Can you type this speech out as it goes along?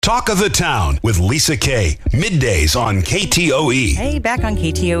Talk of the Town with Lisa Kay. Middays on KTOE. Hey, back on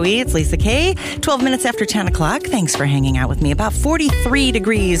KTOE. It's Lisa Kay. 12 minutes after 10 o'clock. Thanks for hanging out with me. About 43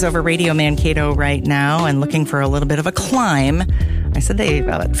 degrees over Radio Mankato right now and looking for a little bit of a climb. I said they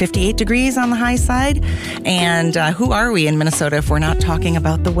about 58 degrees on the high side. And who are we in Minnesota if we're not talking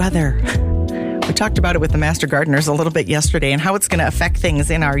about the weather? We talked about it with the master gardeners a little bit yesterday and how it's going to affect things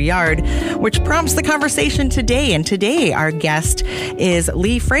in our yard, which prompts the conversation today. And today, our guest is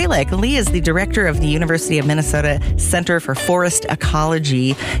Lee Frelich. Lee is the director of the University of Minnesota Center for Forest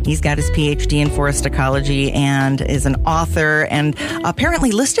Ecology. He's got his PhD in forest ecology and is an author and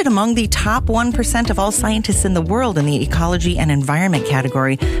apparently listed among the top 1% of all scientists in the world in the ecology and environment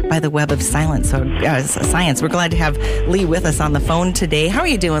category by the Web of Science. We're glad to have Lee with us on the phone today. How are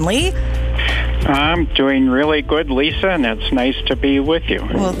you doing, Lee? I'm doing really good, Lisa, and it's nice to be with you.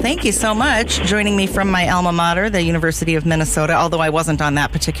 Well, thank you so much. Joining me from my alma mater, the University of Minnesota, although I wasn't on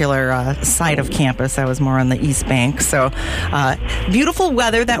that particular side of campus. I was more on the East Bank. So beautiful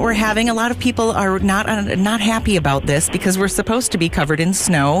weather that we're having. A lot of people are not happy about this because we're supposed to be covered in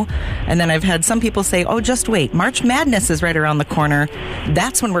snow. And then I've had some people say, oh, just wait. March Madness is right around the corner.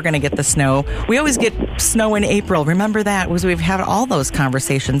 That's when we're going to get the snow. We always get snow in April. Remember that? We've had all those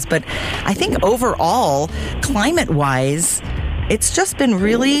conversations. But I think overall, climate-wise, it's just been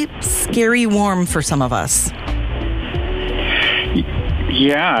really scary warm for some of us.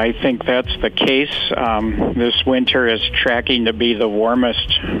 Yeah, I think that's the case. This winter is tracking to be the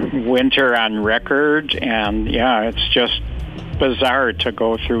warmest winter on record, and yeah, it's just bizarre to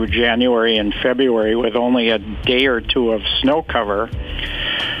go through January and February with only a day or two of snow cover.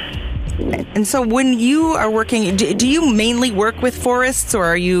 And so when you are working, do you mainly work with forests, or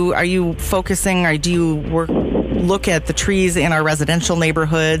are you focusing, or do you look at the trees in our residential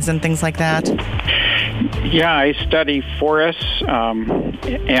neighborhoods and things like that? Yeah, I study forests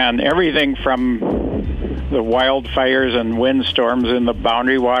and everything from the wildfires and windstorms in the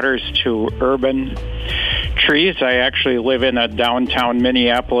boundary waters to urban trees. I actually live in a downtown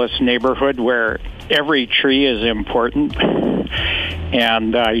Minneapolis neighborhood where every tree is important.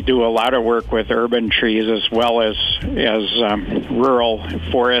 And I do a lot of work with urban trees as well as rural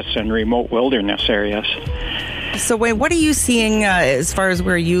forests and remote wilderness areas. So, Wayne, what are you seeing as far as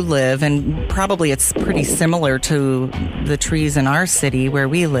where you live? And probably it's pretty similar to the trees in our city where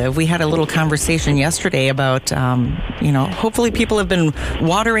we live. We had a little conversation yesterday about, hopefully people have been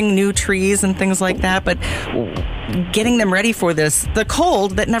watering new trees and things like that, but getting them ready for the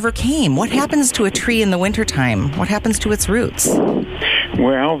cold that never came. What happens to a tree in the wintertime? What happens to its roots?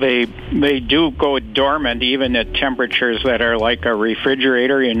 Well, they do go dormant even at temperatures that are like a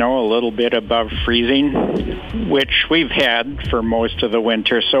refrigerator, a little bit above freezing, which we've had for most of the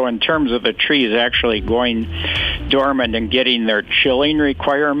winter. So in terms of the trees actually going dormant and getting their chilling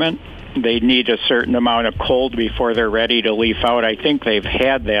requirement, they need a certain amount of cold before they're ready to leaf out. I think they've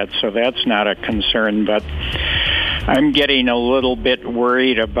had that, so that's not a concern. But I'm getting a little bit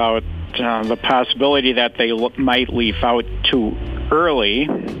worried about the possibility that they might leaf out too early.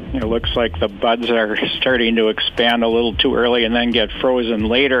 It looks like the buds are starting to expand a little too early and then get frozen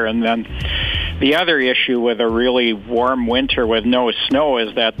later. And then the other issue with a really warm winter with no snow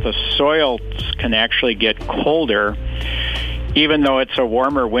is that the soils can actually get colder, even though it's a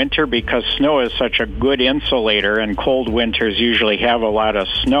warmer winter, because snow is such a good insulator and cold winters usually have a lot of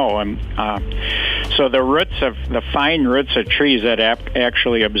snow. And so the fine roots of trees that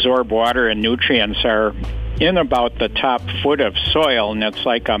actually absorb water and nutrients are in about the top foot of soil, and it's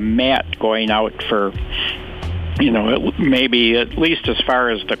like a mat going out for, maybe at least as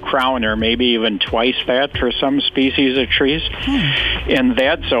far as the crown, or maybe even twice that for some species of trees. And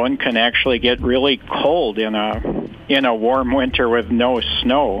that zone can actually get really cold in a warm winter with no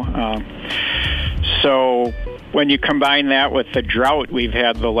snow. So when you combine that with the drought we've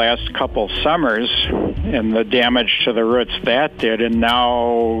had the last couple summers and the damage to the roots that did, and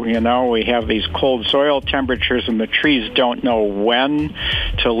now, we have these cold soil temperatures and the trees don't know when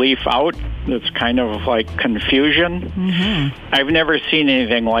to leaf out, it's kind of like confusion. Mm-hmm. I've never seen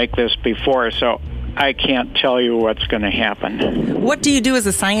anything like this before, so I can't tell you what's going to happen. What do you do as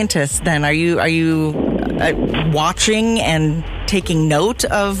a scientist then? Are you watching and taking note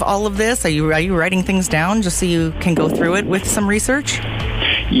of all of this? Are you writing things down just so you can go through it with some research?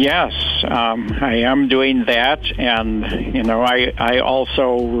 Yes, I am doing that, and I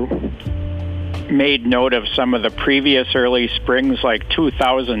also made note of some of the previous early springs, like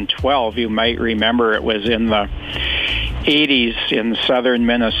 2012. You might remember it was in the 80s in southern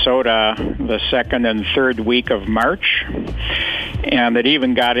Minnesota, the second and third week of March. And it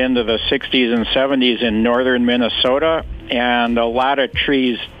even got into the 60s and 70s in northern Minnesota. And a lot of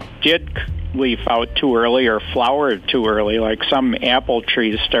trees did leaf out too early or flower too early. Like some apple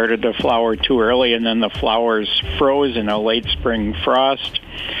trees started to flower too early, and then the flowers froze in a late spring frost.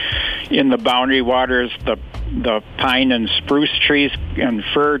 In the boundary waters, the pine and spruce trees and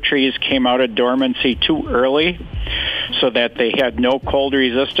fir trees came out of dormancy too early, so that they had no cold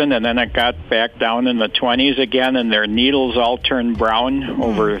resistance, and then it got back down in the 20s again, and their needles all turned brown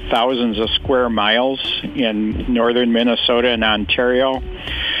over thousands of square miles in northern Minnesota and Ontario.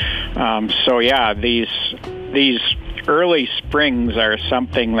 These early springs are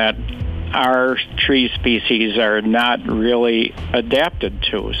something that our tree species are not really adapted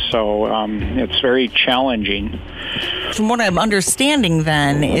to, so it's very challenging. From what I'm understanding,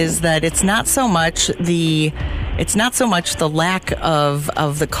 then, is that it's not so much the lack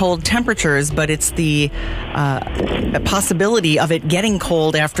of the cold temperatures, but it's the possibility of it getting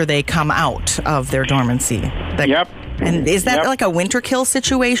cold after they come out of their dormancy. Yep. And is that like a winter kill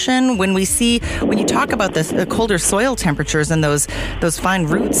situation? When you talk about the colder soil temperatures and those fine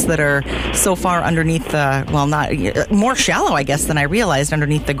roots that are so far underneath more shallow, I guess, than I realized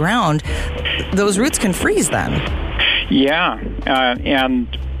underneath the ground, those roots can freeze then. Yeah, and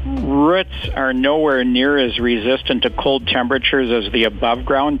roots are nowhere near as resistant to cold temperatures as the above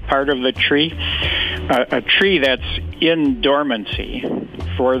ground part of the tree. A tree that's in dormancy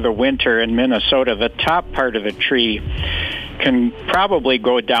for the winter in Minnesota, the top part of the tree can probably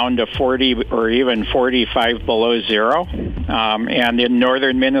go down to 40 or even 45 below zero, and in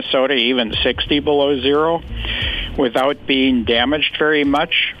northern Minnesota even 60 below zero, without being damaged very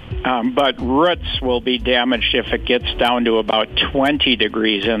much. But roots will be damaged if it gets down to about 20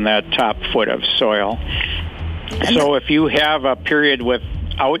 degrees in that top foot of soil. So if you have a period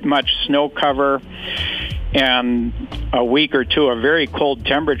without much snow cover and a week or two of very cold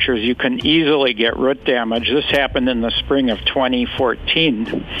temperatures, you can easily get root damage. This happened in the spring of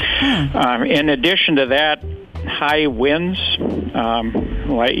 2014. In addition to that, high winds.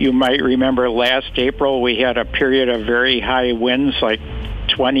 Like you might remember last April, we had a period of very high winds, like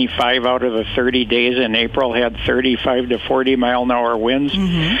 25 out of the 30 days in April had 35 to 40 mile an hour winds,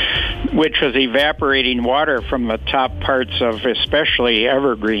 which was evaporating water from the top parts of especially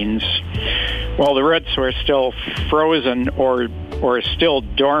evergreens. Well, the roots were still frozen or still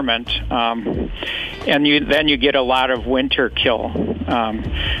dormant, and then you get a lot of winter kill.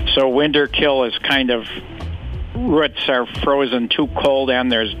 So winter kill is kind of roots are frozen too cold and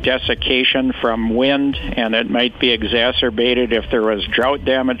there's desiccation from wind, and it might be exacerbated if there was drought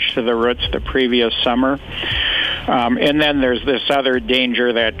damage to the roots the previous summer. And then there's this other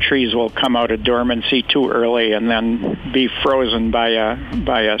danger that trees will come out of dormancy too early and then be frozen by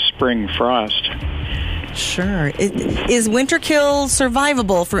a spring frost. Sure. Is winter kill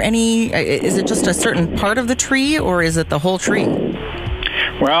survivable for any? Is it just a certain part of the tree, or is it the whole tree?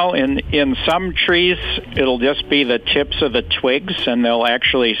 Well, in some trees, it'll just be the tips of the twigs, and they'll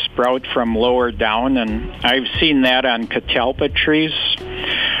actually sprout from lower down. And I've seen that on catalpa trees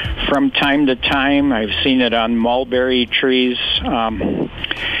from time to time. I've seen it on mulberry trees. And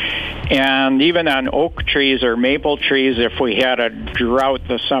even on oak trees or maple trees, if we had a drought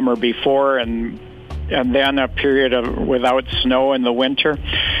the summer before and then a period of without snow in the winter.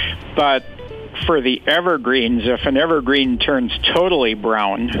 But for the evergreens, if an evergreen turns totally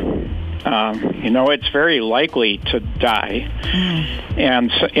brown, it's very likely to die.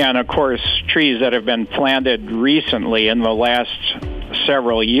 And of course, trees that have been planted recently in the last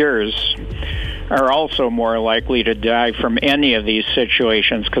several years are also more likely to die from any of these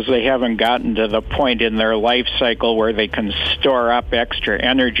situations because they haven't gotten to the point in their life cycle where they can store up extra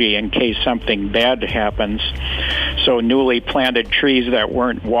energy in case something bad happens. So newly planted trees that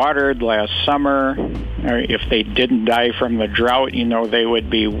weren't watered last summer, or if they didn't die from the drought, they would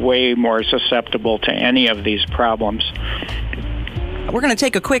be way more susceptible to any of these problems. We're going to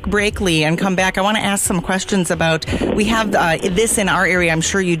take a quick break, Lee, and come back. I want to ask some questions about, we have this in our area, I'm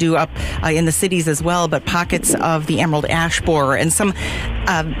sure you do up in the cities as well, but pockets of the emerald ash borer and some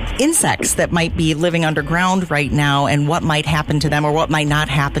insects that might be living underground right now and what might happen to them or what might not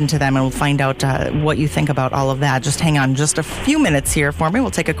happen to them. And we'll find out what you think about all of that. Just hang on just a few minutes here for me.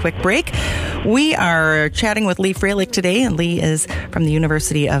 We'll take a quick break. We are chatting with Lee Frelich today, and Lee is from the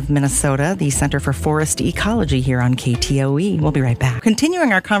University of Minnesota, the Center for Forest Ecology here on KTOE. We'll be right back.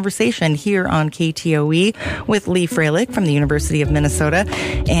 Continuing our conversation here on KTOE with Lee Frelich from the University of Minnesota,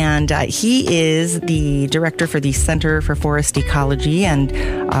 and he is the director for the Center for Forest Ecology, and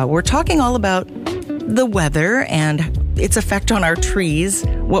we're talking all about the weather and its effect on our trees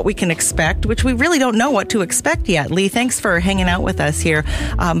what we can expect, which we really don't know what to expect yet. Lee, thanks for hanging out with us here.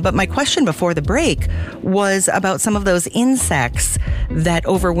 But my question before the break was about some of those insects that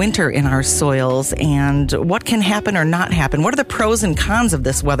overwinter in our soils and what can happen or not happen. What are the pros and cons of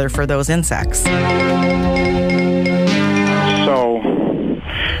this weather for those insects? So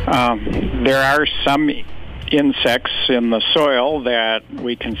there are some insects in the soil that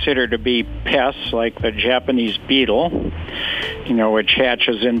we consider to be pests, like the Japanese beetle, which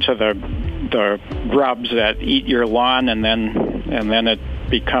hatches into the grubs that eat your lawn, and then it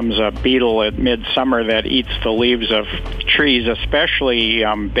becomes a beetle at midsummer that eats the leaves of trees, especially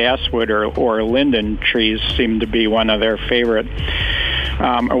basswood or linden trees seem to be one of their favorite.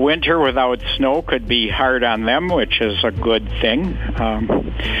 A winter without snow could be hard on them, which is a good thing.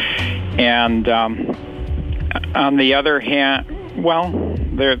 On the other hand,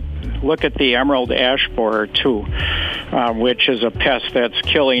 look at the emerald ash borer too, which is a pest that's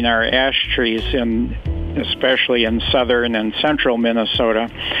killing our ash trees, especially in southern and central Minnesota.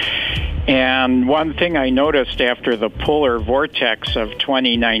 And one thing I noticed after the polar vortex of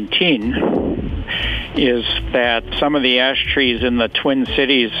 2019 is that some of the ash trees in the Twin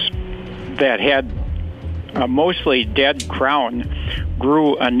Cities that had a mostly dead crown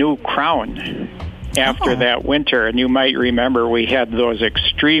grew a new crown after that winter. And you might remember we had those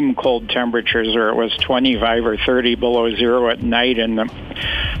extreme cold temperatures where it was 25 or 30 below zero at night and the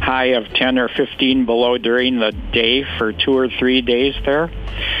high of 10 or 15 below during the day for 2 or 3 days there.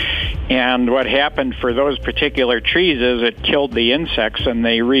 And what happened for those particular trees is it killed the insects and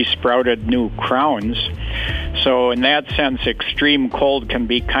they resprouted new crowns. So in that sense, extreme cold can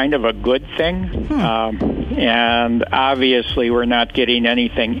be kind of a good thing. And obviously we're not getting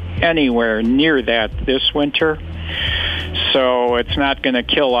anything anywhere near that this winter. So it's not going to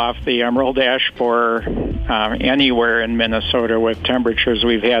kill off the emerald ash borer anywhere in Minnesota with temperatures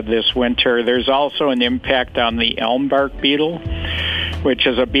we've had this winter. There's also an impact on the elm bark beetle, which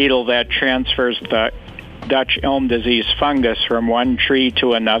is a beetle that transfers the Dutch elm disease fungus from one tree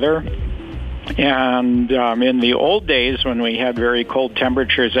to another. And in the old days, when we had very cold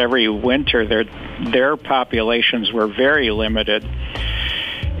temperatures every winter, their populations were very limited.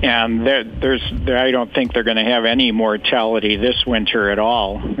 And I don't think they're going to have any mortality this winter at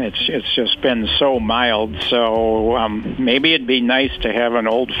all. It's just been so mild. So maybe it'd be nice to have an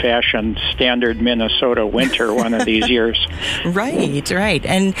old-fashioned standard Minnesota winter one of these years. Right.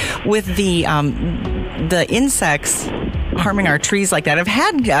 And with the insects harming our trees like that, I've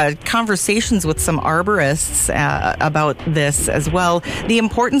had conversations with some arborists about this as well. The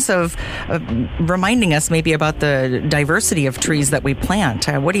importance of reminding us maybe about the diversity of trees that we plant.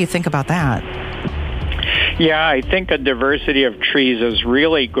 What do you think about that? Yeah, I think a diversity of trees is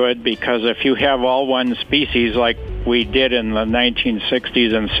really good because if you have all one species like we did in the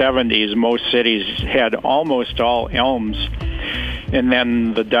 1960s and 70s, most cities had almost all elms. And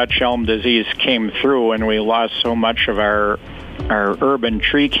then the Dutch elm disease came through and we lost so much of our urban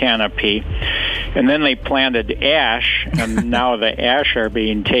tree canopy. And then they planted ash, and now the ash are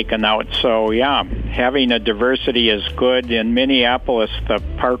being taken out. So, yeah, having a diversity is good. In Minneapolis, the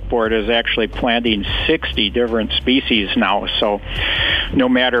park board is actually planting 60 different species now. So no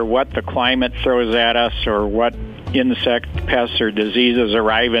matter what the climate throws at us or what insect pests or diseases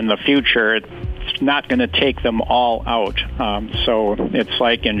arrive in the future, it's not going to take them all out. So it's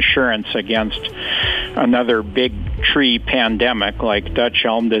like insurance against another big tree pandemic like Dutch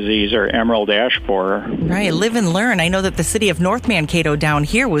elm disease or emerald ash borer. Right. Live and learn. I know that the city of North Mankato down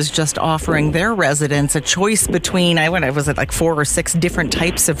here was just offering their residents a choice between, was it like 4 or 6 different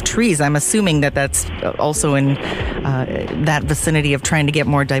types of trees? I'm assuming that that's also in that vicinity of trying to get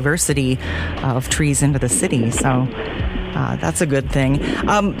more diversity of trees into the city. So that's a good thing.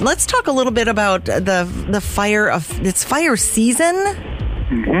 Let's talk a little bit about the fire it's fire season.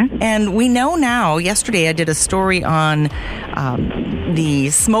 Mm-hmm. And we know now, yesterday I did a story on the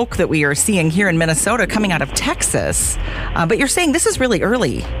smoke that we are seeing here in Minnesota coming out of Texas. But you're saying this is really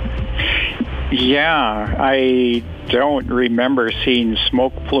early. Yeah, I don't remember seeing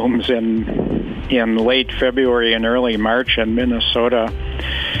smoke plumes in late February and early March in Minnesota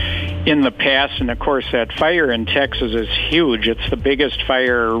in the past. And of course that fire in Texas is huge. It's the biggest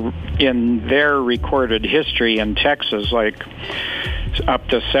fire in their recorded history in Texas, like up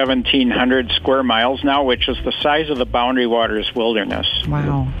to 1,700 square miles now, which is the size of the Boundary Waters Wilderness.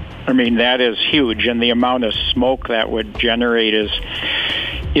 Wow. I mean, that is huge, and the amount of smoke that would generate is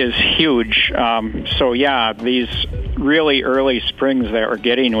huge. So yeah, these really early springs that we're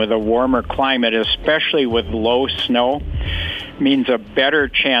getting with a warmer climate, especially with low snow, means a better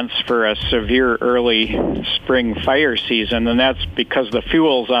chance for a severe early spring fire season, and that's because the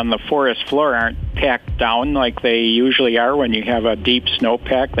fuels on the forest floor aren't packed down like they usually are when you have a deep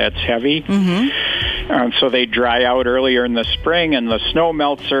snowpack that's heavy. So they dry out earlier in the spring, and the snow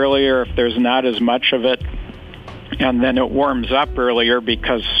melts earlier if there's not as much of it. And then it warms up earlier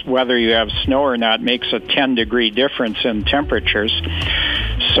because whether you have snow or not makes a 10-degree difference in temperatures.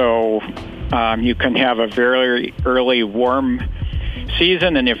 So you can have a very early warm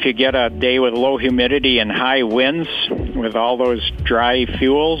season, and if you get a day with low humidity and high winds with all those dry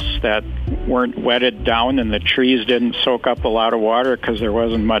fuels that weren't wetted down and the trees didn't soak up a lot of water because there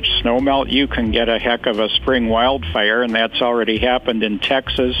wasn't much snow melt, you can get a heck of a spring wildfire, and that's already happened in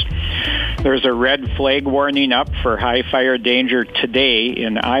Texas. There's a red flag warning up for high fire danger today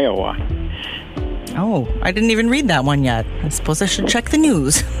in Iowa. Oh, I didn't even read that one yet. I suppose I should check the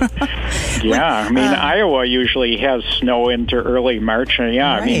news. Yeah, I mean, Iowa usually has snow into early March. And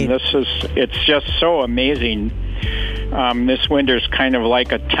right. I mean, it's just so amazing. This winter's kind of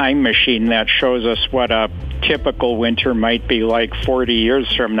like a time machine that shows us what a typical winter might be like 40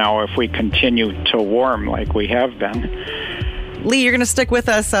 years from now if we continue to warm like we have been. Lee, you're going to stick with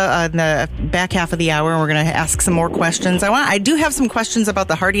us in the back half of the hour, and we're going to ask some more questions. I do have some questions about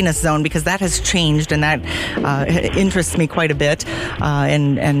the hardiness zone because that has changed, and that interests me quite a bit,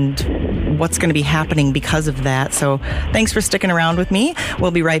 and what's going to be happening because of that. So thanks for sticking around with me.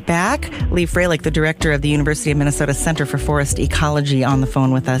 We'll be right back. Lee Frelich, the director of the University of Minnesota Center for Forest Ecology, on the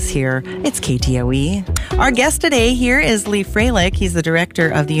phone with us here. It's KTOE. Our guest today here is Lee Frelich. He's the director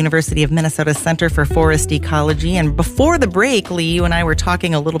of the University of Minnesota Center for Forest Ecology, and before the break, Lee, you and I were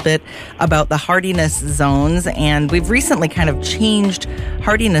talking a little bit about the hardiness zones, and we've recently kind of changed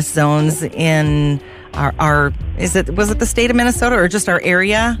hardiness zones in was it the state of Minnesota or just our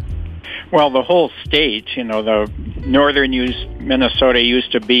area? Well, the whole state, the northern Minnesota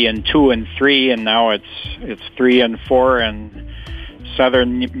used to be in 2 and 3, and now it's 3 and 4, and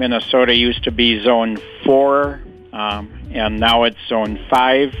southern Minnesota used to be zone 4, and now it's zone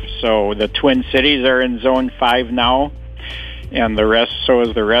 5. So the Twin Cities are in zone 5 now. And so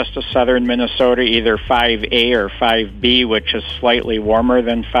is the rest of southern Minnesota, either 5A or 5B, which is slightly warmer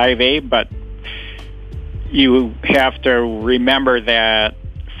than 5A. But you have to remember that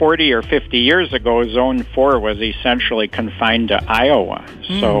 40 or 50 years ago, Zone 4 was essentially confined to Iowa.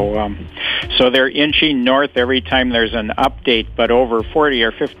 So they're inching north every time there's an update, but over 40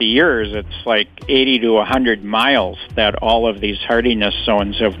 or 50 years, it's like 80 to 100 miles that all of these hardiness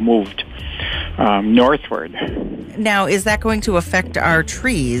zones have moved northward. Now, is that going to affect our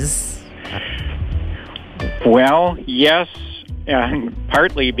trees? Well, yes, and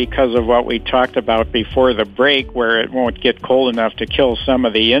partly because of what we talked about before the break, where it won't get cold enough to kill some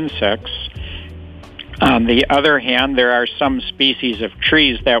of the insects. On the other hand, there are some species of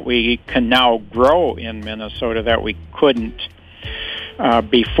trees that we can now grow in Minnesota that we couldn't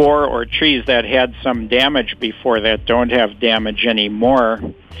before, or trees that had some damage before that don't have damage anymore.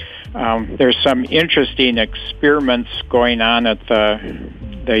 There's some interesting experiments going on at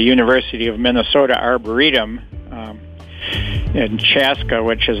the University of Minnesota Arboretum in Chaska,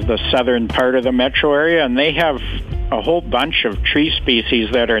 which is the southern part of the metro area, and they have a whole bunch of tree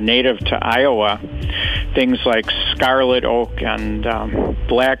species that are native to Iowa, things like scarlet oak and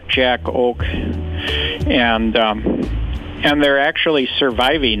blackjack oak, and they're actually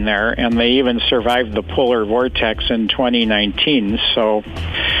surviving there, and they even survived the polar vortex in 2019. So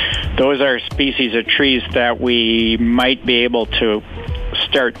those are species of trees that we might be able to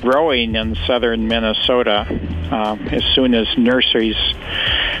start growing in southern Minnesota as soon as nurseries,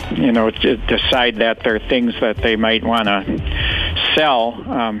 decide that they're things that they might want to sell.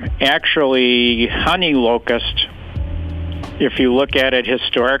 Actually, honey locust, if you look at it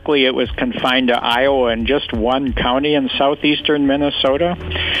historically, it was confined to Iowa and just one county in southeastern Minnesota.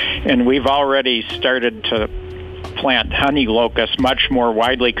 And we've already started to plant honey locust much more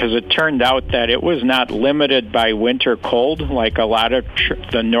widely because it turned out that it was not limited by winter cold, like a lot of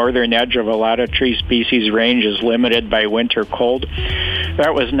the northern edge of a lot of tree species range is limited by winter cold.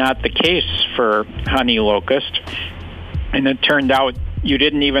 That was not the case for honey locust. And it turned out you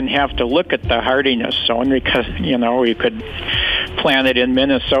didn't even have to look at the hardiness zone because, you could plant it in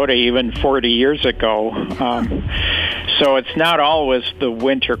Minnesota even 40 years ago. So it's not always the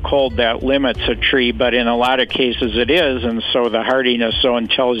winter cold that limits a tree, but in a lot of cases it is, and so the hardiness zone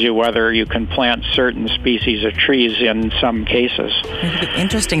tells you whether you can plant certain species of trees in some cases. It'd be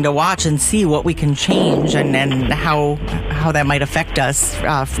interesting to watch and see what we can change and how that might affect us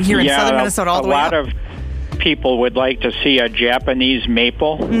here in southern Minnesota all the way up. People would like to see a Japanese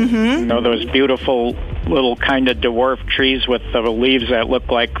maple, those beautiful little kind of dwarf trees with the leaves that look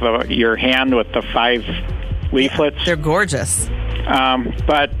like your hand with the 5 leaflets. Yeah, they're gorgeous.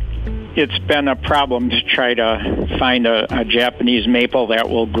 But it's been a problem to try to find a Japanese maple that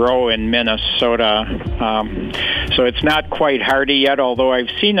will grow in Minnesota. So it's not quite hardy yet, although I've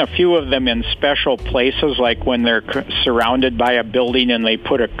seen a few of them in special places, like when they're surrounded by a building and they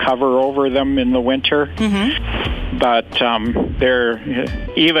put a cover over them in the winter. Mm-hmm. But they're,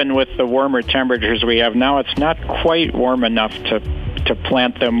 even with the warmer temperatures we have now, it's not quite warm enough to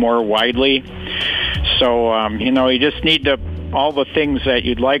plant them more widely. So, you just need to, all the things that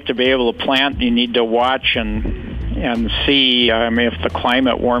you'd like to be able to plant, you need to watch and see if the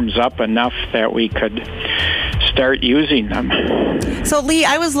climate warms up enough that we could start using them. So, Lee,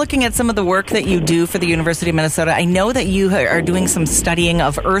 I was looking at some of the work that you do for the University of Minnesota. I know that you are doing some studying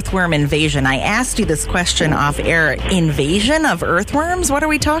of earthworm invasion. I asked you this question off air. Invasion of earthworms? What are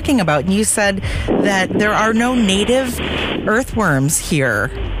we talking about? And you said that there are no native earthworms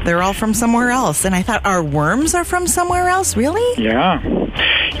here. They're all from somewhere else. And I thought, our worms are from somewhere else? Really? Yeah.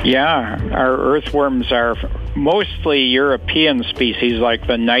 Our earthworms are mostly European species, like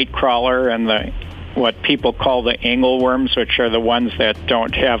the nightcrawler and what people call the angleworms, which are the ones that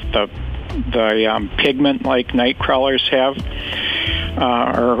don't have the pigment like nightcrawlers have,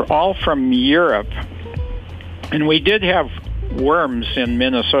 are all from Europe. And we did have worms in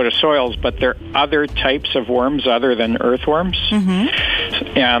Minnesota soils, but there are other types of worms other than earthworms.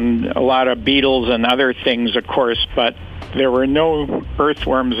 Mm-hmm. And a lot of beetles and other things, of course, but there were no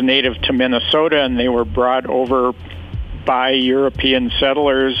earthworms native to Minnesota, and they were brought over by European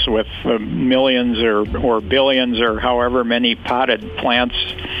settlers with millions or billions or however many potted plants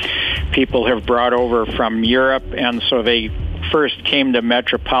people have brought over from Europe. And so they first came to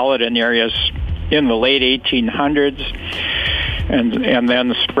metropolitan areas in the late 1800s and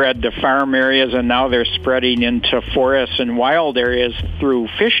then spread to farm areas, and now they're spreading into forests and wild areas through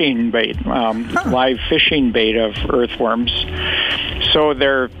fishing bait, live fishing bait of earthworms. So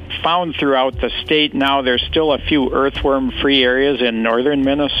they're found throughout the state now. There's still a few earthworm-free areas in northern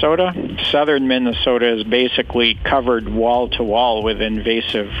Minnesota. Southern Minnesota is basically covered wall-to-wall with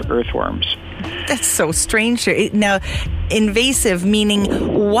invasive earthworms. That's so strange. Now, invasive meaning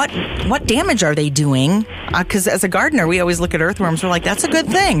what damage are they doing? Because as a gardener, we always look at earthworms. We're like, that's a good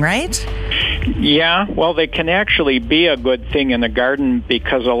thing, right? Yeah, well, they can actually be a good thing in the garden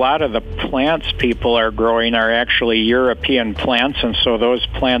because a lot of the plants people are growing are actually European plants, and so those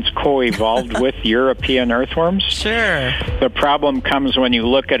plants co-evolved with European earthworms. Sure. The problem comes when you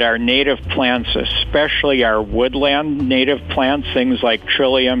look at our native plants, especially our woodland native plants, things like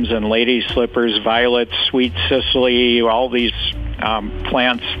trilliums and lady slippers, violets, sweet cicely, all these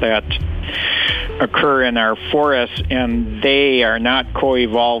plants that occur in our forests, and they are not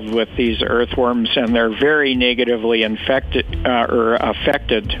co-evolved with these earthworms, and they're very negatively affected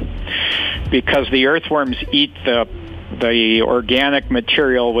because the earthworms eat the organic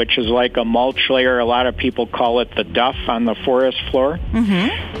material, which is like a mulch layer. A lot of people call it the duff on the forest floor.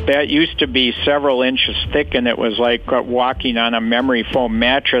 Mm-hmm. That used to be several inches thick, and it was like walking on a memory foam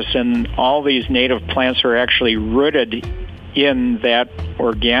mattress, and all these native plants are actually rooted in that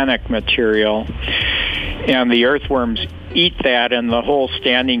organic material, and the earthworms eat that, and the whole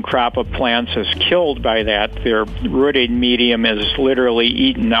standing crop of plants is killed by that. Their rooting medium is literally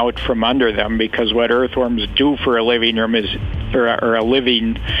eaten out from under them, because what earthworms do for a living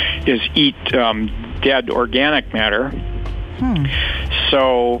is eat dead organic matter.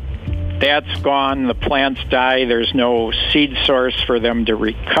 So that's gone. The plants die. There's no seed source for them to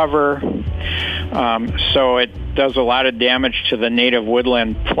recover. So it does a lot of damage to the native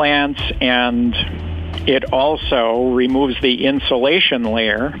woodland plants, and it also removes the insulation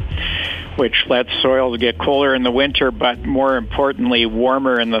layer, which lets soils get colder in the winter, but more importantly,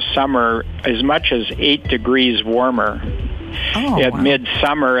 warmer in the summer, as much as 8 degrees warmer at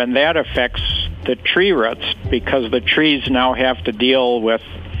midsummer, and that affects the tree roots because the trees now have to deal with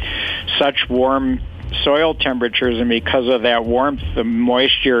such warm soil temperatures, and because of that warmth, the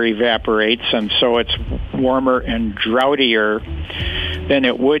moisture evaporates, and so it's warmer and droughtier than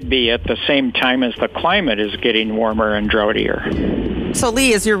it would be at the same time as the climate is getting warmer and droughtier. So,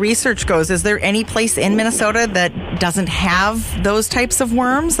 Lee, as your research goes, is there any place in Minnesota that doesn't have those types of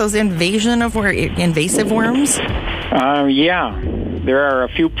worms, those invasive worms? Yeah. There are a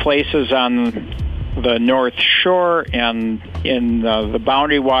few places on the North Shore and in the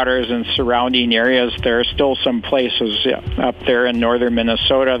boundary waters and surrounding areas. There are still some places up there in northern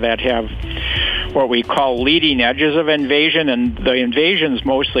Minnesota that have what we call leading edges of invasion, and the invasions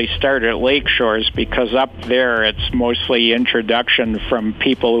mostly start at lake shores because up there it's mostly introduction from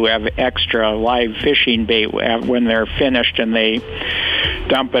people who have extra live fishing bait when they're finished and they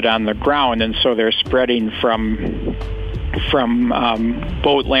dump it on the ground, and so they're spreading from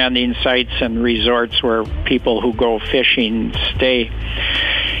boat landing sites and resorts where people who go fishing stay.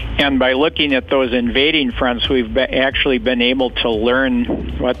 And by looking at those invading fronts, we've actually been able to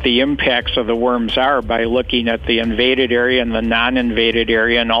learn what the impacts of the worms are by looking at the invaded area and the non-invaded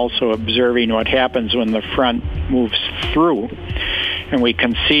area, and also observing what happens when the front moves through. And we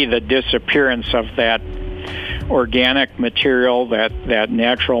can see the disappearance of that organic material, that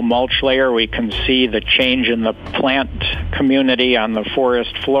natural mulch layer. We can see the change in the plant community on the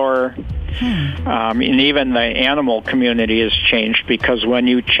forest floor. And even the animal community has changed, because when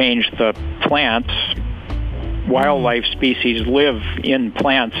you change the plants, wildlife species live in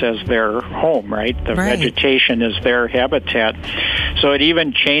plants as their home, right? The vegetation is their habitat. So it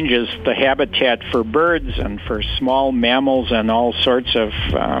even changes the habitat for birds and for small mammals and all sorts of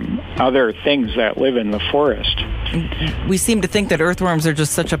other things that live in the forest. We seem to think that earthworms are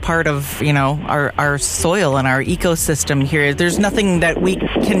just such a part of, our soil and our ecosystem here. There's nothing that we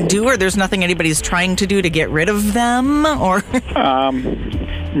can do, or there's nothing anybody's trying to do to get rid of them, or?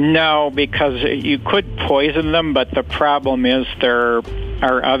 No, because you could poison them, but the problem is there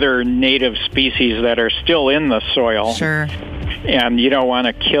are other native species that are still in the soil. Sure. And you don't want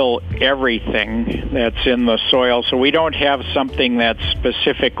to kill everything that's in the soil. So we don't have something that's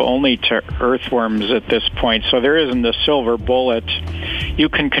specific only to earthworms at this point. So there isn't a silver bullet. You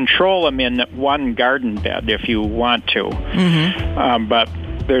can control them in one garden bed if you want to. Mm-hmm. But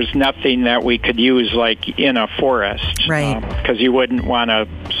there's nothing that we could use like in a forest. Right. Because you wouldn't want to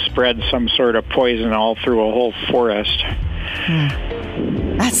spread some sort of poison all through a whole forest.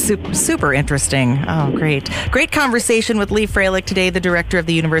 That's super interesting. Oh, great. Great conversation with Lee Frelich today, the director of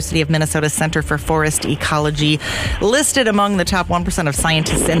the University of Minnesota Center for Forest Ecology, listed among the top 1% of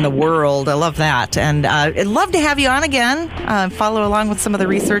scientists in the world. I love that. And I'd love to have you on again, follow along with some of the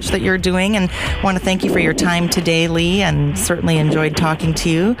research that you're doing, and want to thank you for your time today, Lee, and certainly enjoyed talking to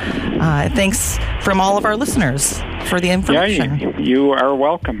you. Thanks from all of our listeners for the information. Yeah, you are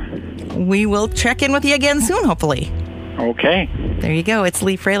welcome. We will check in with you again soon, hopefully. Okay. There you go. It's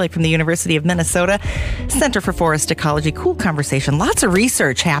Lee Frelich from the University of Minnesota Center for Forest Ecology. Cool conversation. Lots of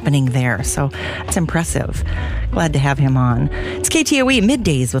research happening there. So it's impressive. Glad to have him on. It's KTOE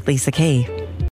Middays with Lisa Kay.